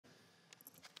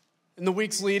In the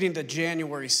weeks leading to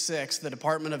January 6th, the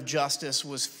Department of Justice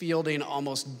was fielding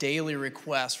almost daily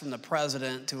requests from the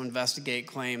president to investigate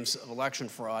claims of election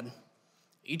fraud.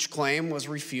 Each claim was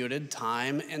refuted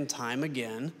time and time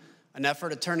again, an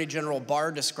effort Attorney General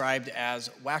Barr described as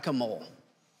whack-a-mole.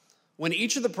 When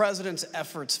each of the president's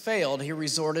efforts failed, he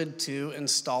resorted to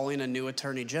installing a new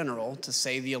attorney general to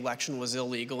say the election was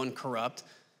illegal and corrupt,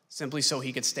 simply so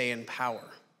he could stay in power.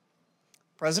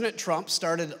 President Trump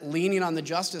started leaning on the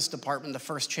Justice Department the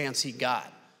first chance he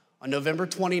got. On November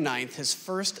 29th, his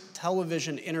first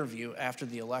television interview after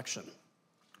the election.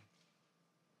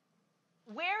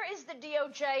 Where is the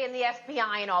DOJ and the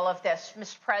FBI in all of this,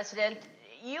 Mr. President?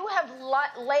 You have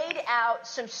laid out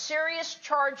some serious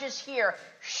charges here.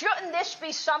 Shouldn't this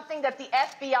be something that the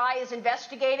FBI is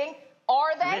investigating?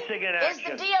 Are they? Missing in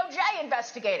action. Is the DOJ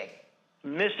investigating?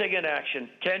 Missing in action.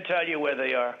 Can't tell you where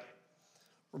they are.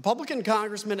 Republican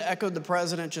congressmen echoed the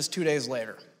president just 2 days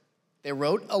later. They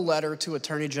wrote a letter to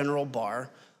Attorney General Barr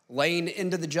laying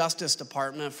into the Justice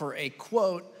Department for a,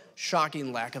 quote,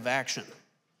 shocking lack of action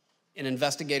in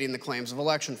investigating the claims of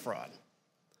election fraud.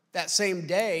 That same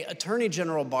day, Attorney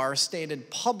General Barr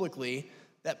stated publicly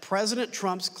that President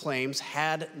Trump's claims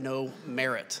had no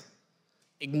merit.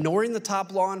 Ignoring the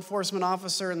top law enforcement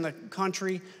officer in the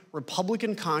country,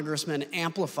 Republican congressmen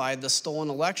amplified the stolen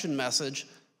election message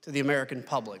to the American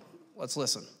public. Let's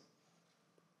listen.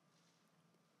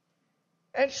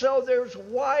 And so there's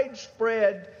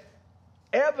widespread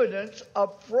evidence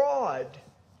of fraud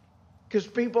because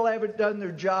people haven't done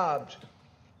their jobs.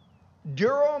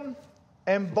 Durham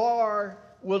and Barr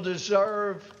will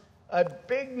deserve a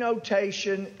big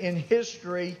notation in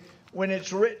history when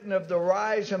it's written of the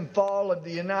rise and fall of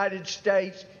the United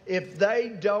States if they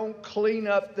don't clean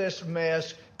up this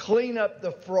mess, clean up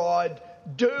the fraud,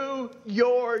 do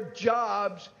your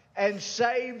jobs, and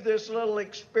save this little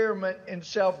experiment in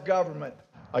self-government.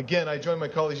 Again, I join my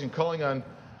colleagues in calling on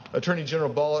Attorney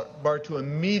General Barr to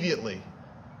immediately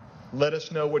let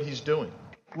us know what he's doing.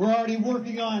 We're already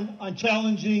working on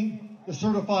challenging the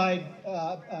certified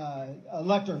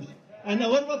electors. And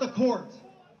now what about the courts?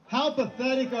 How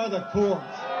pathetic are the courts?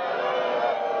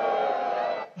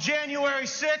 January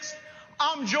 6th,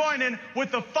 I'm joining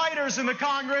with the fighters in the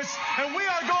Congress, and we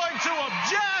are going to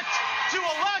object to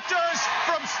electors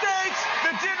from states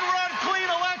that didn't run clean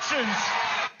elections.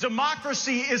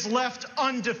 Democracy is left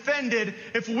undefended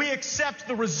if we accept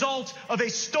the result of a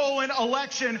stolen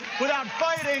election without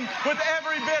fighting with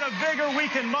every bit of vigor we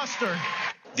can muster.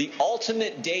 The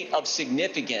ultimate date of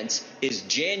significance is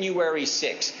January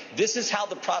 6th. This is how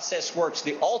the process works.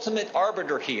 The ultimate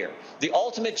arbiter here, the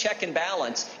ultimate check and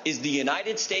balance is the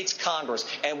United States Congress.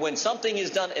 And when something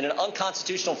is done in an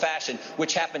unconstitutional fashion,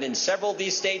 which happened in several of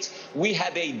these states, we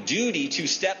have a duty to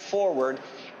step forward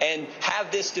and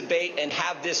have this debate and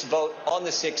have this vote on the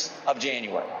 6th of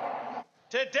January.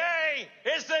 Today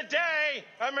is the day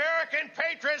American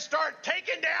patriots start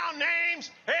taking down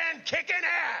names and kicking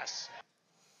ass.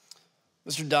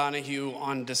 Mr. Donaghue,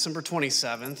 on December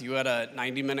 27th, you had a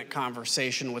 90-minute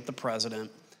conversation with the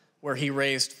president where he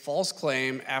raised false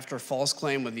claim after false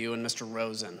claim with you and Mr.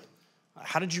 Rosen.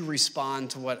 How did you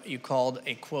respond to what you called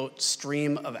a, quote,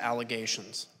 stream of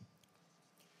allegations?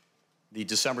 The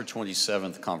December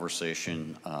 27th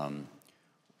conversation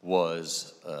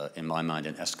was, in my mind,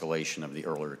 an escalation of the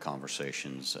earlier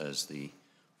conversations. As the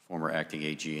former acting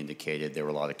AG indicated, there were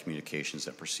a lot of communications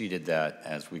that preceded that.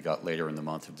 As we got later in the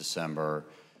month of December,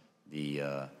 the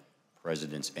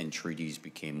president's entreaties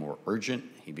became more urgent.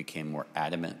 He became more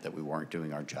adamant that we weren't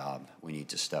doing our job. We need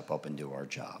to step up and do our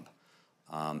job.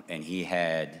 And he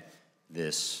had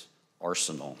this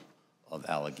arsenal of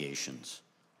allegations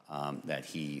that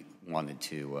he wanted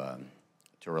to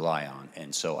rely on.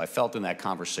 And so I felt in that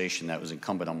conversation that it was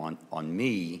incumbent on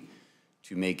me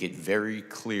to make it very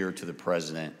clear to the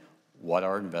president what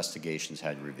our investigations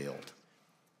had revealed,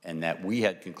 and that we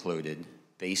had concluded,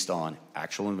 based on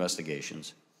actual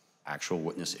investigations, actual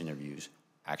witness interviews,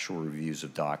 actual reviews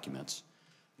of documents,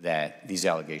 that these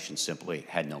allegations simply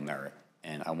had no merit.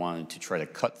 And I wanted to try to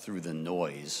cut through the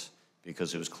noise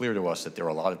because it was clear to us that there were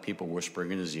a lot of people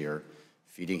whispering in his ear,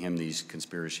 feeding him these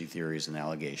conspiracy theories and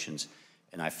allegations.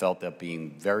 And I felt that being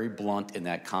very blunt in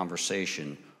that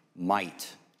conversation might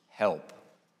help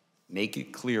make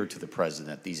it clear to the president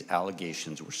that these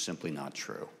allegations were simply not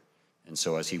true. And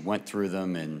so as he went through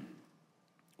them in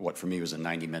what for me was a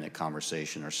 90-minute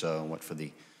conversation or so, and what for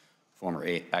the former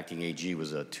acting AG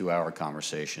was a 2-hour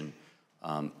conversation,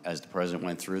 as the president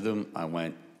went through them, I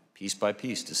went piece by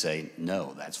piece to say,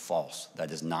 no, that's false.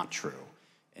 That is not true.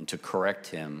 And to correct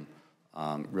him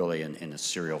really in a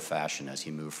serial fashion as he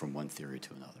moved from one theory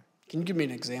to another. Can you give me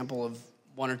an example of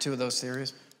one or two of those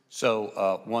theories?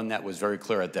 So one that was very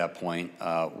clear at that point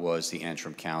was the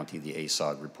Antrim County, the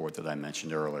ASOG report that I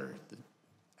mentioned earlier. The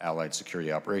Allied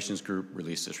Security Operations Group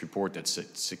released this report that's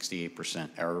at 68%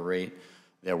 error rate.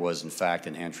 There was, in fact,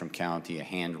 in Antrim County, a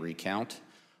hand recount.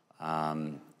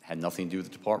 Had nothing to do with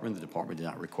the department. The department did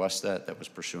not request that. That was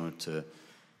pursuant to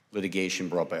litigation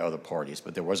brought by other parties,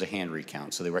 but there was a hand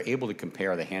recount. So they were able to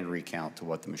compare the hand recount to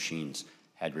what the machines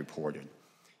had reported.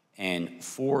 And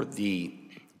for the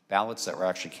ballots that were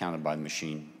actually counted by the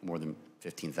machine, more than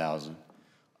 15,000,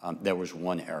 there was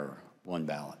one error, one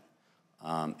ballot.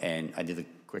 And I did a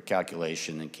quick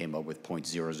calculation and came up with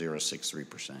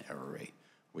 0.0063% error rate,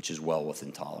 which is well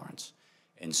within tolerance.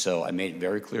 And so I made it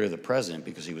very clear to the president,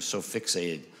 because he was so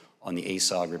fixated on the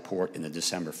ASOG report in the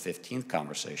December 15th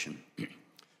conversation,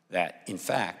 that, in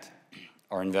fact,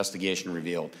 our investigation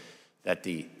revealed that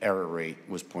the error rate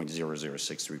was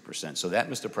 0.0063%. So that,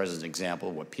 Mr. President, is an example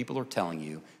of what people are telling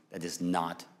you that is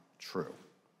not true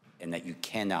and that you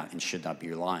cannot and should not be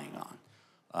relying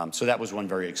on. So that was one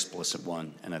very explicit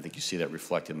one, and I think you see that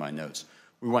reflected in my notes.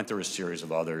 We went through a series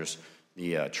of others.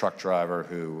 The truck driver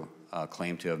who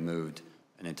claimed to have moved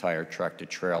an entire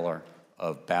tractor-trailer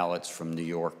of ballots from New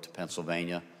York to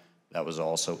Pennsylvania, that was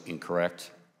also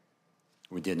incorrect.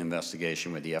 We did an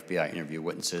investigation where the FBI interviewed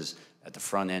witnesses at the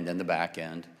front end and the back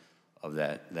end of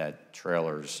that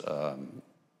trailer's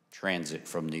transit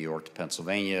from New York to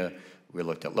Pennsylvania. We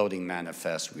looked at loading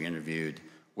manifests. We interviewed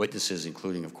witnesses,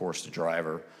 including, of course, the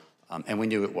driver, and we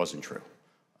knew it wasn't true.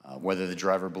 Whether the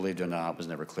driver believed it or not was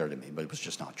never clear to me, but it was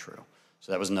just not true.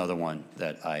 So that was another one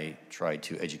that I tried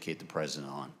to educate the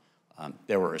president on.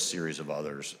 There were a series of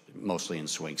others, mostly in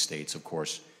swing states. Of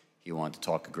course, he wanted to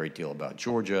talk a great deal about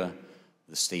Georgia,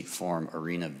 the State Farm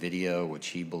Arena video, which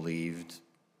he believed,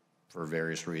 for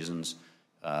various reasons,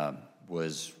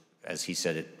 was, as he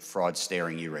said it, fraud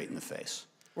staring you right in the face.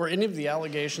 Were any of the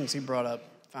allegations he brought up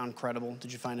found credible?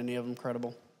 Did you find any of them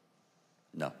credible?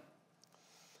 No.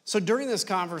 So during this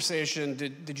conversation,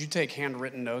 did you take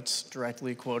handwritten notes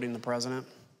directly quoting the president?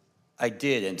 I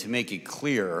did, and to make it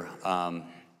clear,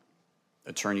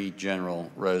 Attorney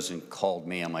General Rosen called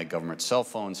me on my government cell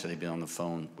phone, said he'd been on the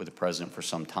phone with the president for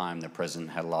some time. The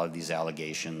president had a lot of these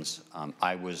allegations.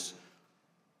 I was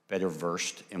better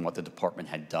versed in what the department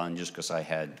had done just because I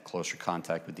had closer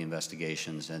contact with the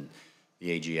investigations, and the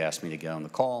AG asked me to get on the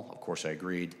call. Of course, I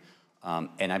agreed.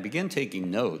 And I began taking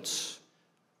notes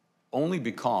only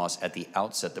because at the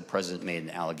outset the president made an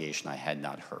allegation I had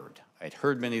not heard. I had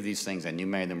heard many of these things. I knew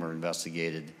many of them were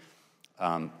investigated.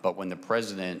 But when the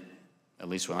president, at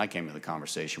least when I came to the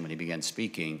conversation, when he began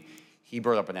speaking, he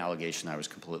brought up an allegation I was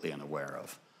completely unaware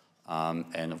of.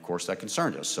 And of course that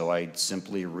concerned us. So I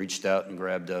simply reached out and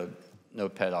grabbed a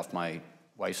notepad off my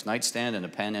wife's nightstand and a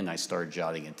pen, and I started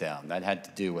jotting it down. That had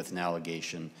to do with an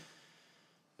allegation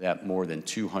that more than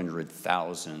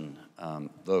 200,000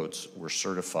 votes were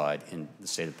certified in the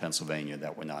state of Pennsylvania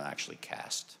that were not actually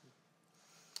cast.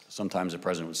 Sometimes the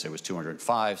president would say it was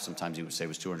 205, sometimes he would say it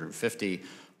was 250,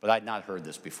 but I'd not heard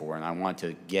this before, and I want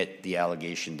to get the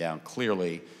allegation down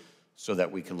clearly so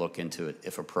that we can look into it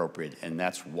if appropriate, and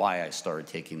that's why I started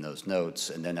taking those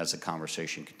notes, and then as the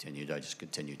conversation continued, I just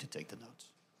continued to take the notes.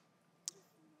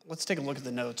 Let's take a look at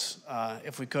the notes,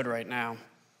 if we could right now.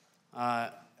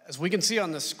 As we can see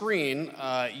on the screen,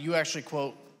 you actually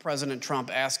quote President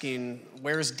Trump asking,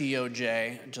 "Where's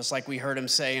DOJ?" just like we heard him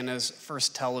say in his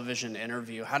first television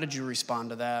interview. How did you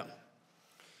respond to that?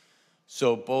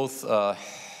 So both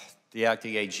the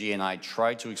acting AG and I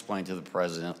tried to explain to the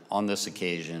president on this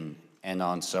occasion and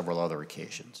on several other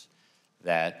occasions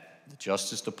that the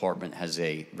Justice Department has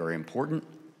a very important,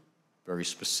 very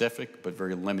specific, but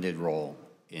very limited role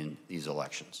in these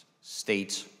elections.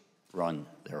 States run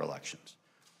their elections.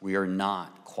 We are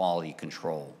not quality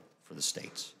control for the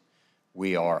states.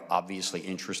 We are obviously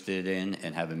interested in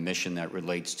and have a mission that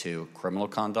relates to criminal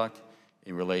conduct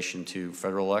in relation to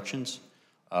federal elections.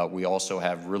 We also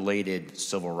have related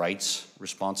civil rights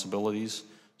responsibilities,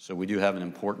 so we do have an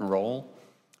important role.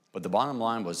 But the bottom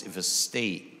line was, if a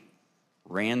state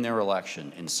ran their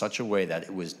election in such a way that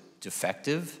it was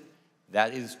defective,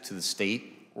 that is to the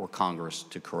state or Congress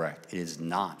to correct. It is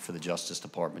not for the Justice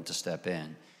Department to step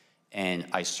in. And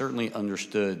I certainly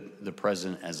understood the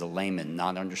president as a layman,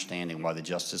 not understanding why the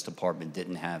Justice Department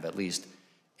didn't have at least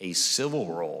a civil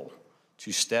role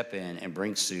to step in and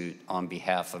bring suit on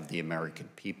behalf of the American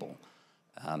people.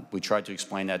 We tried to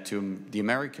explain that to him. The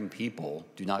American people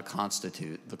do not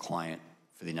constitute the client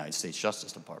for the United States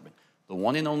Justice Department. The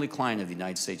one and only client of the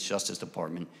United States Justice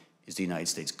Department is the United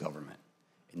States government.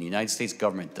 And the United States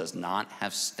government does not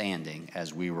have standing,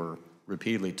 as we were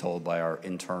repeatedly told by our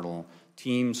internal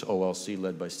teams, OLC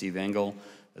led by Steve Engel,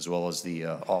 as well as the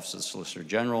Office of the Solicitor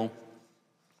General,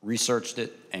 researched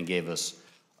it and gave us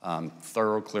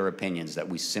thorough, clear opinions that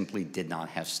we simply did not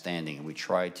have standing, and we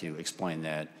tried to explain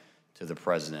that to the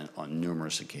president on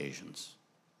numerous occasions.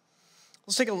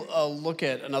 Let's take a look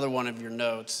at another one of your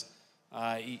notes.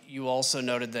 You also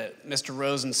noted that Mr.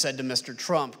 Rosen said to Mr.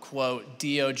 Trump, quote,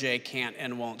 DOJ can't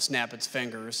and won't snap its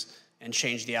fingers and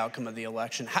change the outcome of the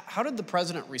election. How did the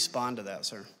president respond to that,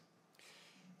 sir?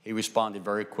 He responded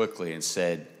very quickly and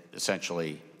said,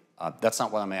 essentially, that's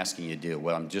not what I'm asking you to do.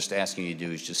 What I'm just asking you to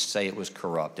do is just say it was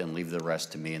corrupt and leave the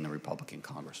rest to me and the Republican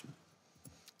congressman.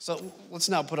 So let's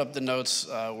now put up the notes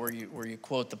where you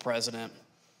quote the president.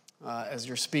 As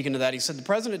you're speaking to that, he said,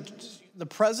 the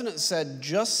president said,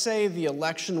 just say the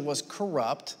election was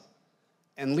corrupt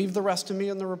and leave the rest to me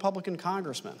and the Republican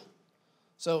congressman.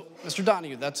 So, Mr.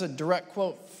 Donaghue, that's a direct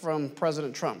quote from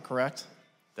President Trump, correct?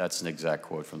 That's an exact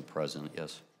quote from the president,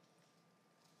 yes.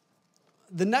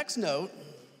 The next note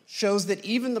shows that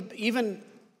even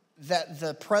that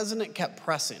the president kept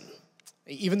pressing.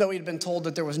 Even though he'd been told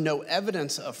that there was no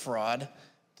evidence of fraud,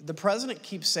 did the president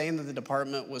keep saying that the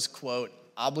department was, quote,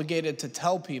 obligated to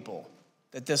tell people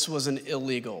that this was an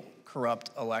illegal,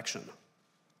 corrupt election?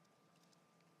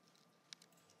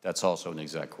 That's also an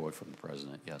exact quote from the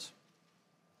president, yes.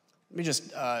 Let me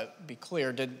just be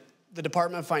clear. Did the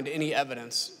department find any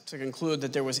evidence to conclude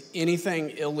that there was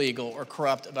anything illegal or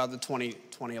corrupt about the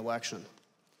 2020 election?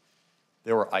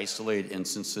 There were isolated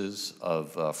instances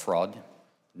of fraud.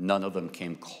 None of them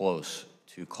came close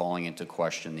to calling into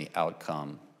question the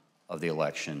outcome of the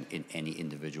election in any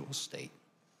individual state.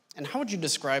 And how would you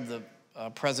describe the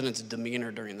president's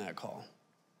demeanor during that call?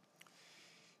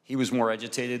 He was more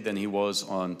agitated than he was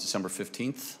on December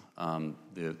 15th.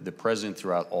 The president,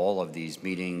 throughout all of these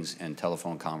meetings and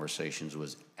telephone conversations,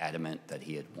 was adamant that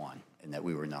he had won and that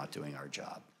we were not doing our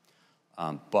job.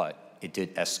 But it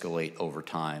did escalate over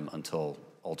time until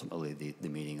ultimately the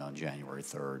meeting on January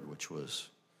 3rd, which was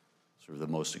sort of the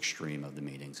most extreme of the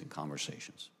meetings and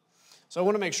conversations. So I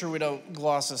want to make sure we don't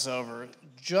gloss this over.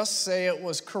 Just say it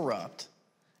was corrupt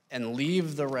and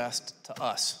leave the rest to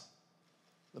us.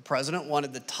 The president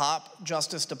wanted the top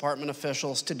Justice Department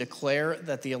officials to declare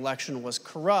that the election was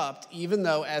corrupt, even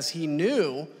though, as he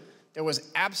knew, there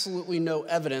was absolutely no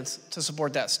evidence to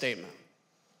support that statement.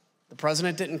 The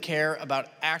president didn't care about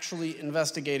actually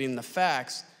investigating the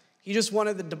facts. He just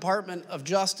wanted the Department of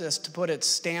Justice to put its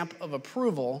stamp of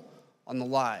approval on the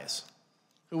lies.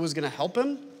 Who was going to help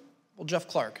him? Well, Jeff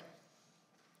Clark.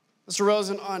 Mr.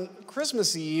 Rosen, on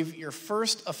Christmas Eve, your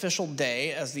first official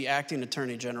day as the acting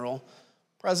Attorney General,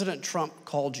 President Trump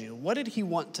called you. What did he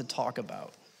want to talk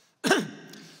about?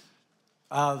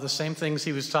 The same things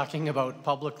he was talking about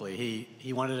publicly.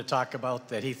 He wanted to talk about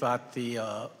that he thought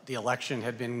the election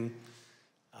had been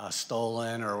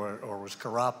stolen or was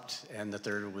corrupt, and that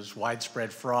there was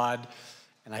widespread fraud.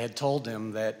 And I had told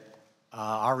him that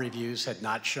our reviews had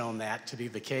not shown that to be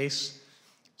the case.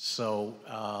 So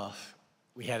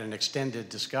we had an extended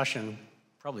discussion,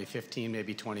 probably 15,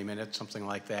 maybe 20 minutes, something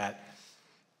like that,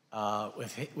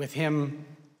 with him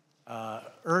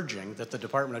urging that the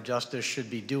Department of Justice should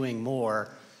be doing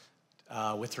more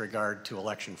with regard to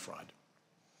election fraud.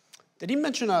 Did he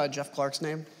mention Jeff Clark's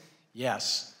name?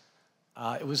 Yes.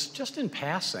 It was just in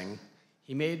passing.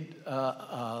 He made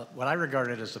what I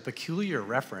regarded as a peculiar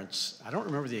reference. I don't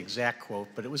remember the exact quote,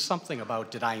 but it was something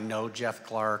about, did I know Jeff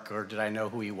Clark, or did I know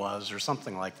who he was, or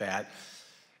something like that.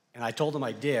 And I told him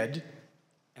I did,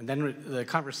 and then the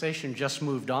conversation just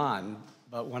moved on.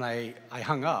 But when I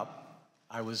hung up,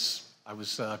 I was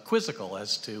quizzical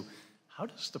as to, how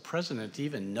does the president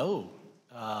even know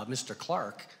Mr.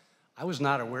 Clark? I was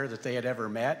not aware that they had ever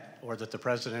met or that the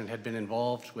president had been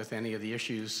involved with any of the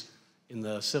issues in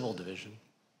the civil division.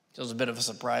 It was a bit of a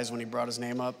surprise when he brought his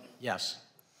name up? Yes.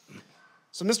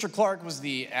 So Mr. Clark was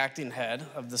the acting head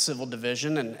of the Civil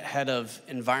Division and head of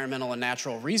Environmental and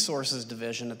Natural Resources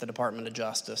Division at the Department of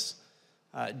Justice.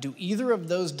 Do either of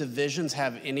those divisions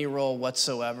have any role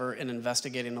whatsoever in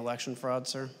investigating election fraud,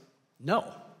 sir? No.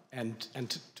 And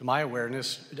to my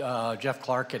awareness, Jeff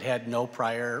Clark had no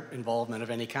prior involvement of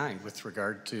any kind with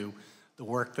regard to the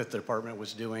work that the department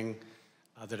was doing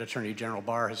that Attorney General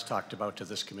Barr has talked about to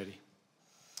this committee.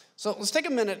 So let's take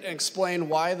a minute and explain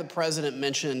why the president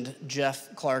mentioned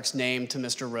Jeff Clark's name to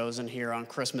Mr. Rosen here on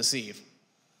Christmas Eve.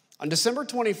 On December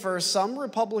 21st, some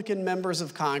Republican members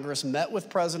of Congress met with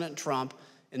President Trump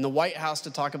in the White House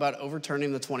to talk about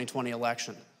overturning the 2020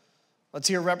 election. Let's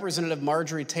hear Representative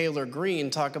Marjorie Taylor Greene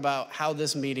talk about how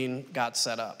this meeting got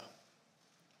set up.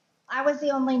 I was the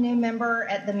only new member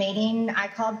at the meeting. I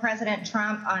called President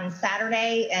Trump on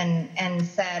Saturday and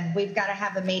said, we've got to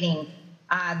have a meeting.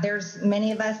 There's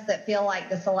many of us that feel like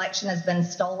this election has been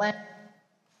stolen.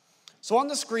 So on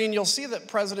the screen, you'll see that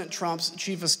President Trump's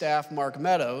Chief of Staff, Mark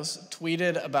Meadows,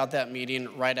 tweeted about that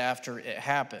meeting right after it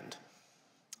happened.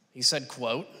 He said,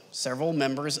 quote, several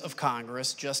members of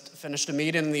Congress just finished a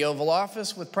meeting in the Oval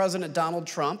Office with President Donald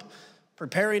Trump,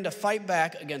 preparing to fight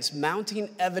back against mounting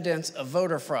evidence of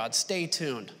voter fraud. Stay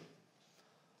tuned.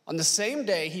 On the same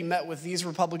day he met with these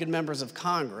Republican members of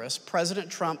Congress,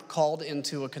 President Trump called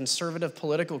into a conservative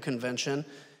political convention,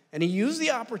 and he used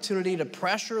the opportunity to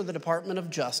pressure the Department of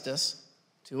Justice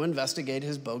to investigate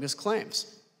his bogus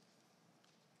claims.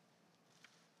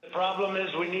 The problem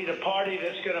is we need a party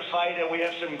that's going to fight, and we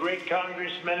have some great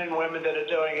congressmen and women that are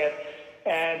doing it,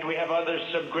 and we have others,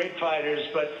 some great fighters,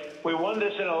 but we won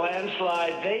this in a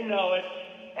landslide. They know it,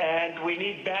 and we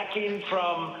need backing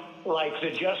from, like, the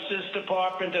Justice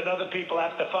Department, and other people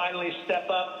have to finally step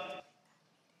up.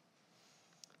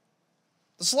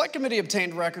 The Select Committee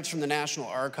obtained records from the National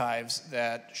Archives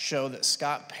that show that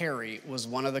Scott Perry was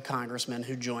one of the congressmen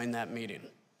who joined that meeting.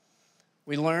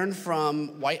 We learned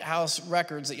from White House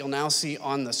records that you'll now see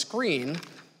on the screen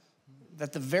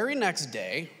that the very next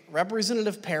day,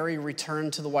 Representative Perry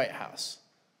returned to the White House.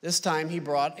 This time, he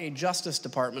brought a Justice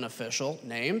Department official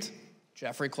named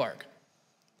Jeffrey Clark.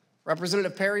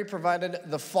 Representative Perry provided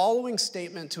the following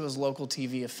statement to his local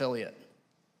TV affiliate.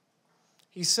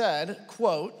 He said,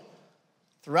 quote,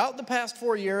 throughout the past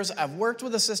 4 years, I've worked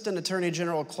with Assistant Attorney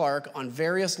General Clark on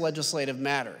various legislative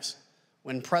matters.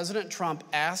 When President Trump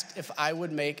asked if I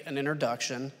would make an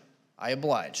introduction, I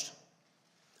obliged.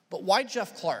 But why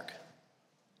Jeff Clark?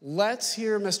 Let's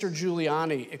hear Mr.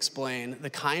 Giuliani explain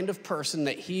the kind of person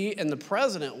that he and the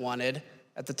president wanted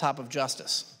at the top of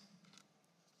justice.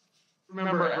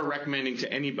 Remember ever recommending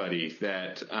to anybody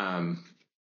that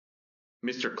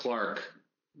Mr. Clark,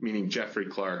 meaning Jeffrey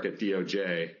Clark at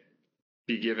DOJ,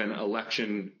 be given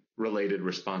election-related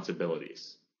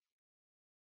responsibilities?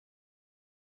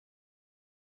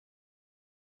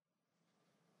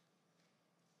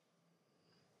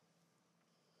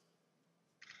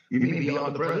 You mean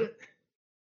beyond the president?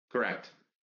 Correct.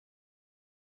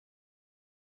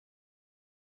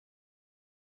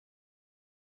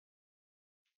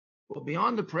 Well,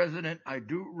 beyond the president, I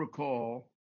do recall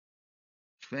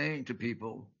saying to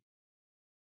people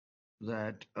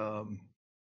that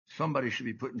somebody should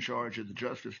be put in charge of the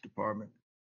Justice Department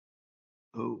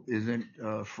who isn't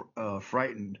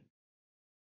frightened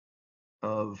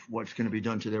of what's going to be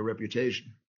done to their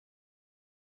reputation.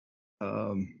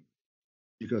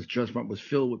 Because Justice Department was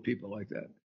filled with people like that.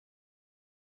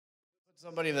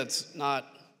 Somebody that's not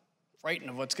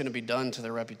frightened of what's going to be done to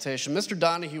their reputation. Mr.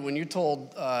 Donaghue, when you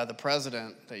told the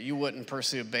president that you wouldn't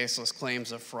pursue baseless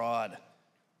claims of fraud,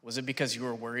 was it because you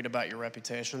were worried about your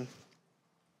reputation?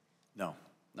 No,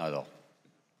 not at all.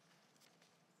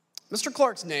 Mr.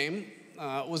 Clark's name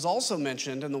was also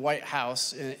mentioned in the White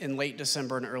House in late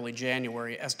December and early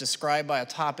January as described by a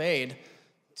top aide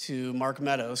to Mark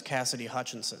Meadows, Cassidy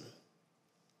Hutchinson.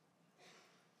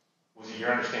 Was it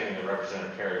your understanding that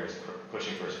Representative Perry was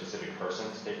pushing for a specific person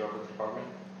to take over the department?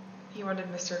 He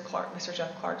wanted Mr.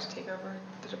 Jeff Clark to take over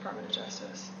the Department of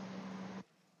Justice.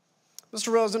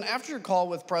 Mr. Rosen, after your call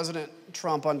with President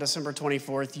Trump on December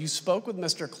 24th, you spoke with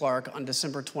Mr. Clark on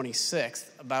December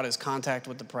 26th about his contact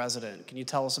with the president. Can you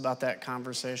tell us about that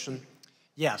conversation?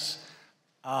 Yes.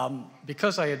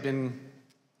 Because I had been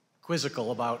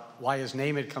quizzical about why his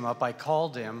name had come up, I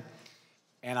called him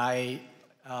and I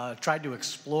tried to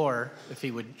explore if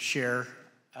he would share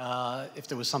if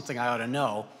there was something I ought to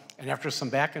know. And after some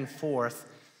back and forth,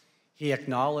 he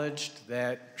acknowledged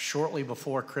that shortly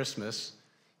before Christmas,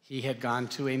 he had gone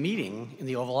to a meeting in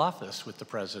the Oval Office with the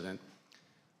president.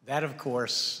 That, of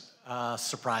course,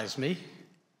 surprised me.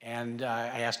 And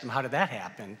I asked him, how did that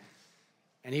happen?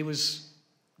 And he was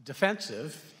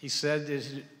defensive. He said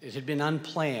it had been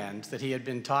unplanned, that he had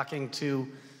been talking to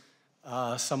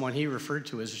someone he referred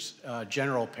to as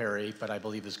General Perry, but I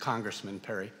believe is Congressman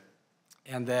Perry,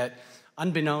 and that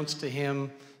unbeknownst to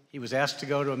him, he was asked to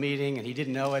go to a meeting and he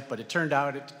didn't know it, but it turned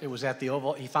out it was at the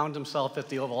Oval. He found himself at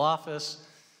the Oval Office,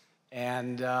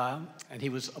 and he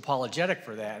was apologetic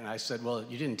for that. And I said, well,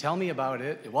 you didn't tell me about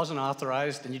it. It wasn't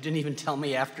authorized, and you didn't even tell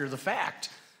me after the fact.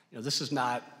 You know, this is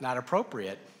not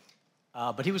appropriate.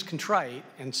 But he was contrite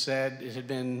and said it had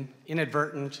been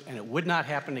inadvertent and it would not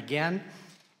happen again,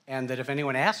 and that if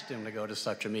anyone asked him to go to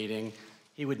such a meeting,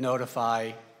 he would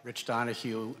notify Rich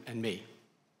Donoghue and me.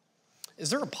 Is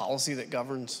there a policy that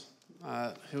governs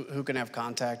who can have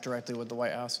contact directly with the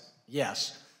White House?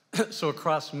 Yes. So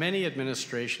across many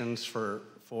administrations for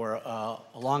a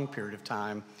long period of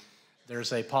time,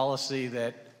 there's a policy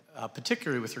that,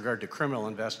 particularly with regard to criminal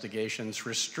investigations,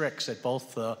 restricts at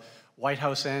both the White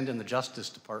House end and the Justice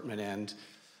Department end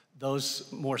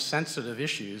those more sensitive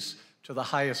issues to the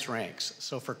highest ranks.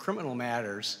 So for criminal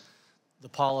matters, the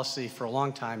policy for a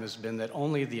long time has been that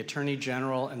only the Attorney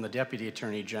General and the Deputy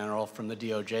Attorney General from the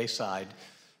DOJ side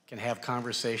can have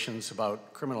conversations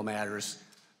about criminal matters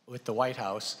with the White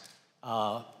House,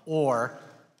 or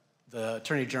the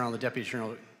Attorney General and the Deputy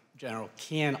Attorney General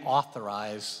can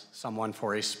authorize someone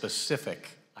for a specific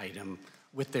item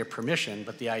with their permission,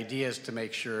 but the idea is to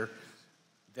make sure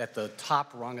that the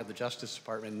top rung of the Justice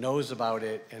Department knows about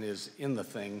it and is in the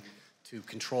thing to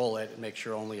control it and make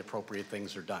sure only appropriate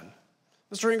things are done.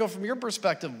 Mr. Ingo, from your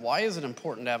perspective, why is it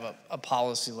important to have a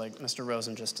policy like Mr.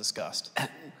 Rosen just discussed?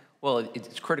 Well,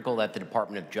 it's critical that the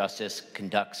Department of Justice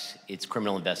conducts its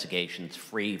criminal investigations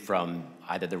free from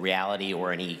either the reality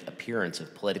or any appearance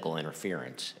of political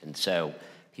interference. And so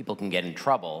people can get in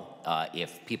trouble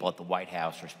if people at the White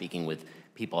House are speaking with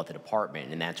people at the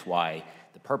department. And that's why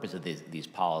the purpose of these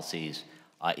policies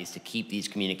is to keep these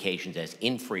communications as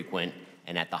infrequent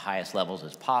and at the highest levels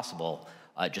as possible,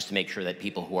 just to make sure that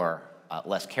people who are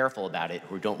less careful about it,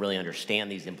 who don't really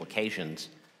understand these implications,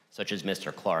 such as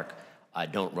Mr. Clark,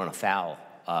 don't run afoul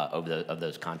of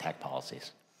those contact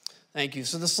policies. Thank you.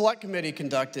 So the Select Committee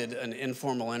conducted an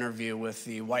informal interview with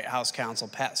the White House counsel,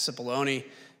 Pat Cipollone,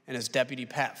 and his deputy,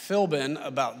 Pat Philbin,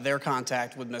 about their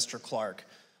contact with Mr. Clark,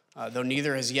 though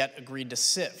neither has yet agreed to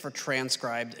sit for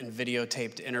transcribed and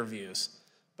videotaped interviews.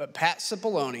 But Pat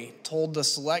Cipollone told the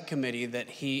Select Committee that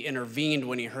he intervened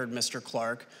when he heard Mr.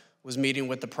 Clark was meeting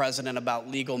with the president about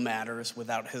legal matters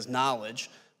without his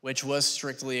knowledge, which was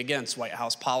strictly against White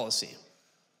House policy.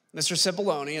 Mr.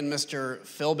 Cipollone and Mr.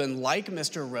 Philbin, like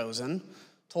Mr. Rosen,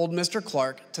 told Mr.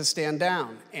 Clark to stand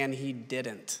down, and he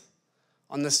didn't.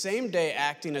 On the same day,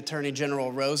 Acting Attorney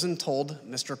General Rosen told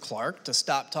Mr. Clark to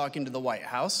stop talking to the White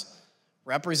House,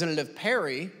 Representative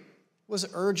Perry was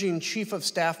urging Chief of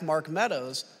Staff Mark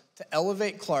Meadows to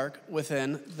elevate Clark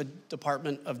within the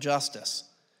Department of Justice.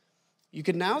 You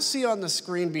can now see on the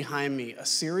screen behind me a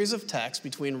series of texts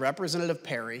between Representative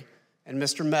Perry and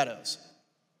Mr. Meadows.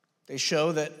 They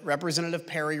show that Representative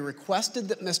Perry requested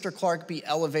that Mr. Clark be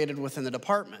elevated within the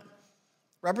department.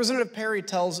 Representative Perry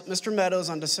tells Mr. Meadows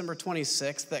on December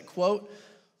 26th that, quote,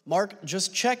 Mark,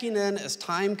 just checking in as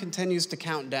time continues to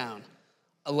count down.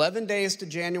 11 days to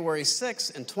January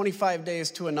 6th and 25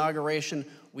 days to inauguration,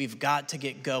 we've got to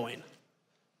get going.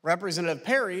 Representative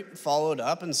Perry followed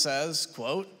up and says,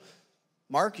 quote,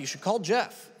 Mark, you should call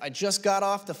Jeff. I just got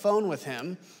off the phone with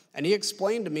him, and he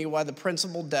explained to me why the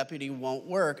principal deputy won't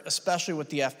work, especially with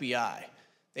the FBI.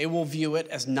 They will view it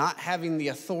as not having the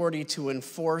authority to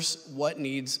enforce what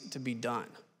needs to be done.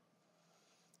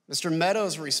 Mr.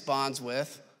 Meadows responds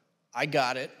with, I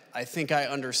got it. I think I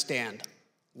understand.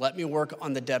 Let me work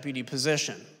on the deputy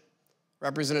position.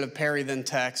 Representative Perry then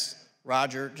texts,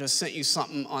 Roger, just sent you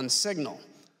something on Signal.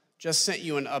 Just sent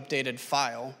you an updated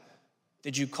file.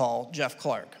 Did you call Jeff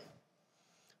Clark?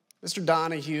 Mr.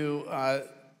 Donaghue,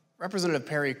 Representative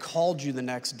Perry called you the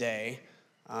next day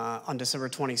on December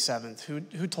 27th.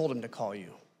 Who told him to call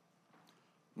you?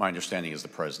 My understanding is the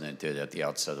president did at the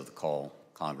outset of the call.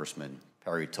 Congressman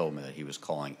Perry told me that he was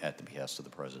calling at the behest of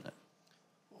the president.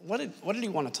 What did he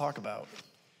want to talk about?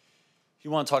 He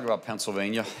wanted to talk about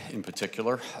Pennsylvania in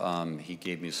particular. He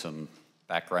gave me some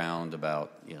background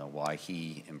about, why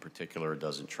he in particular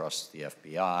doesn't trust the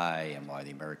FBI and why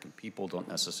the American people don't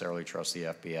necessarily trust the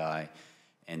FBI.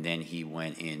 And then he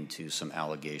went into some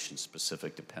allegations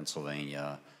specific to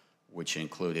Pennsylvania, which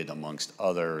included, amongst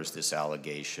others, this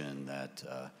allegation that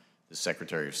the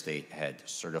Secretary of State had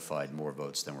certified more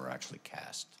votes than were actually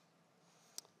cast.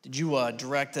 Did you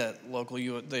direct the local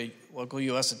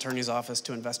U.S. Attorney's Office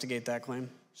to investigate that claim?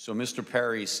 So Mr.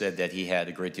 Perry said that he had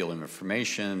a great deal of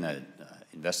information, that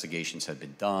investigations had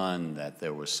been done, that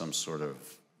there was some sort of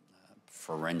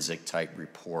forensic type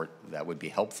report that would be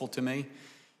helpful to me.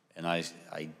 And I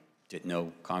didn't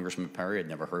know Congressman Perry. I'd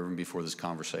never heard of him before this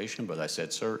conversation, but I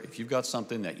said, sir, if you've got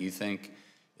something that you think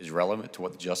is relevant to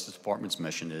what the Justice Department's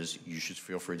mission is, you should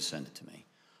feel free to send it to me.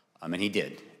 And he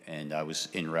did. And I was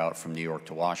en route from New York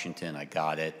to Washington. I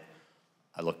got it.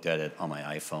 I looked at it on my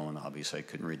iPhone. Obviously, I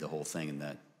couldn't read the whole thing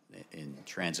in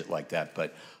transit like that,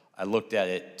 but I looked at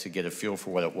it to get a feel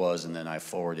for what it was, and then I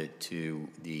forwarded it to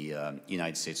the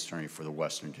United States Attorney for the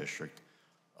Western District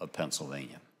of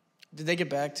Pennsylvania. Did they get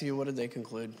back to you? What did they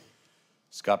conclude?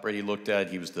 Scott Brady looked at.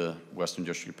 He was the Western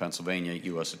District of Pennsylvania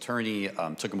U.S. Attorney.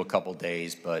 Took him a couple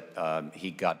days, but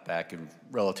he got back in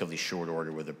relatively short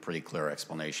order with a pretty clear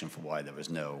explanation for why there was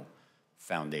no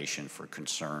foundation for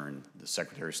concern. The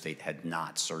Secretary of State had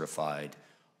not certified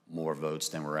more votes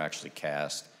than were actually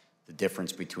cast. The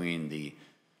difference between the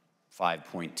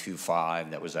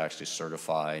 5.25 that was actually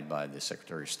certified by the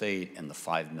Secretary of State and the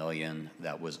 5 million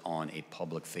that was on a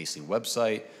public-facing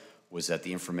website was that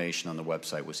the information on the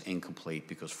website was incomplete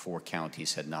because 4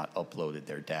 counties had not uploaded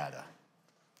their data.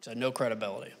 So no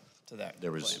credibility to that.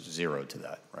 There was claim. Zero to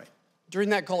that, right.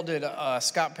 During that call, did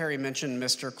Scott Perry mention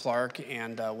Mr. Clark,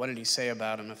 and what did he say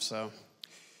about him, if so?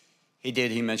 He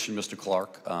did. He mentioned Mr.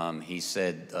 Clark. He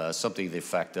said something to the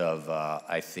effect of,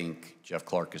 I think Jeff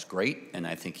Clark is great, and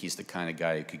I think he's the kind of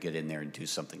guy who could get in there and do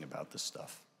something about this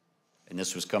stuff. And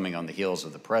this was coming on the heels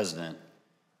of the president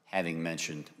having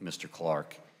mentioned Mr.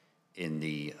 Clark in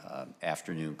the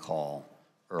afternoon call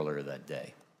earlier that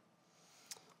day.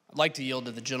 I'd like to yield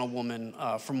to the gentlewoman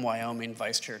from Wyoming,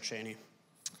 Vice Chair Cheney.